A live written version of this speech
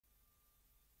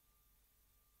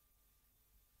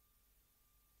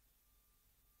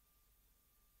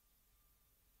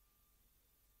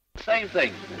Same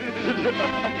thing.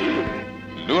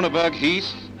 Lüneburg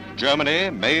Heath, Germany,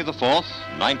 May the 4th,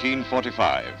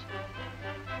 1945.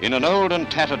 In an old and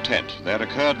tattered tent, there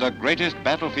occurred the greatest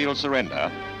battlefield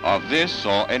surrender of this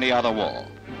or any other war.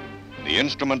 The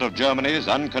instrument of Germany's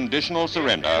unconditional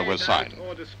surrender was signed.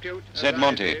 Said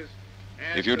Monty,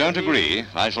 "If you don't agree,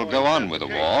 I shall go on with the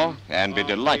war and be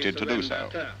delighted to do so."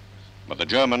 But the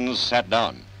Germans sat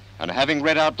down, and having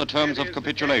read out the terms of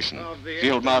capitulation,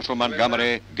 Field Marshal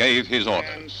Montgomery gave his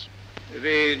orders.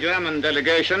 The German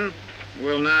delegation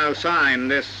will now sign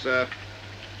this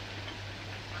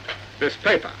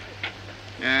paper,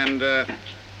 and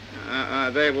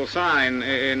they will sign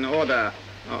in order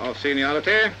of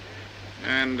seniority,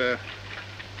 and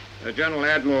General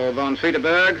Admiral von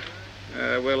Friedeberg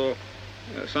will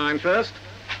sign first.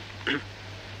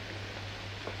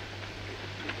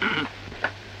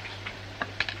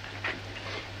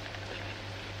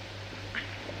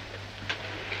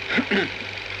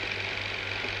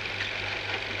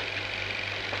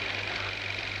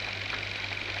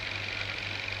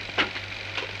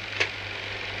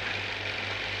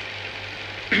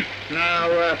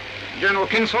 Now, General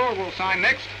Kinsel will sign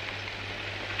next.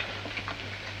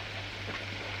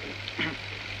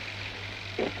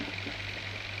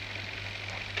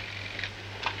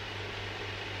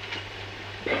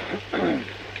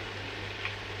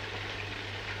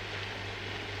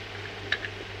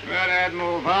 Rear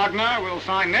Admiral Wagner will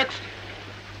sign next.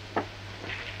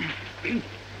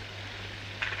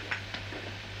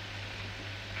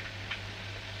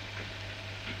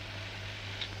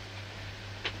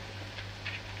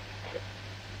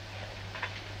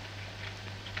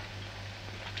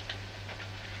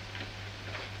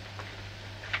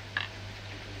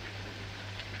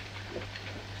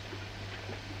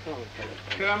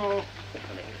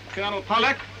 Colonel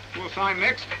Pollack will sign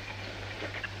next.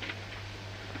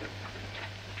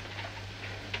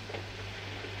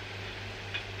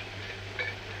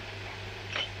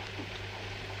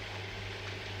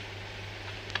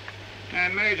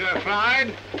 And Major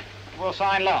Fried will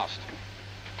sign last.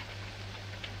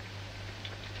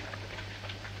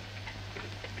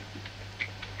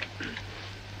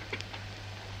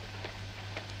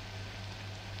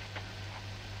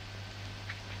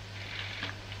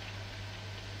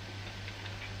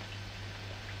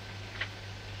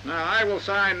 Now, I will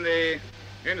sign the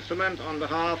instrument on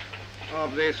behalf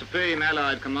of the Supreme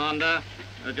Allied Commander,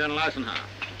 General Eisenhower.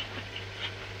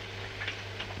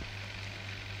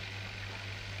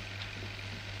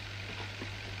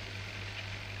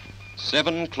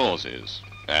 Seven clauses,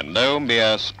 and no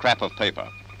mere scrap of paper.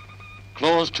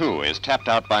 Clause 2 is tapped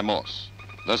out by Morse,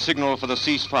 the signal for the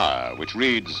ceasefire, which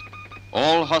reads,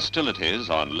 "All hostilities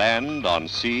on land, on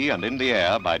sea, and in the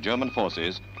air by German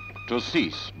forces to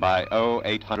cease by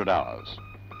 0800 hours."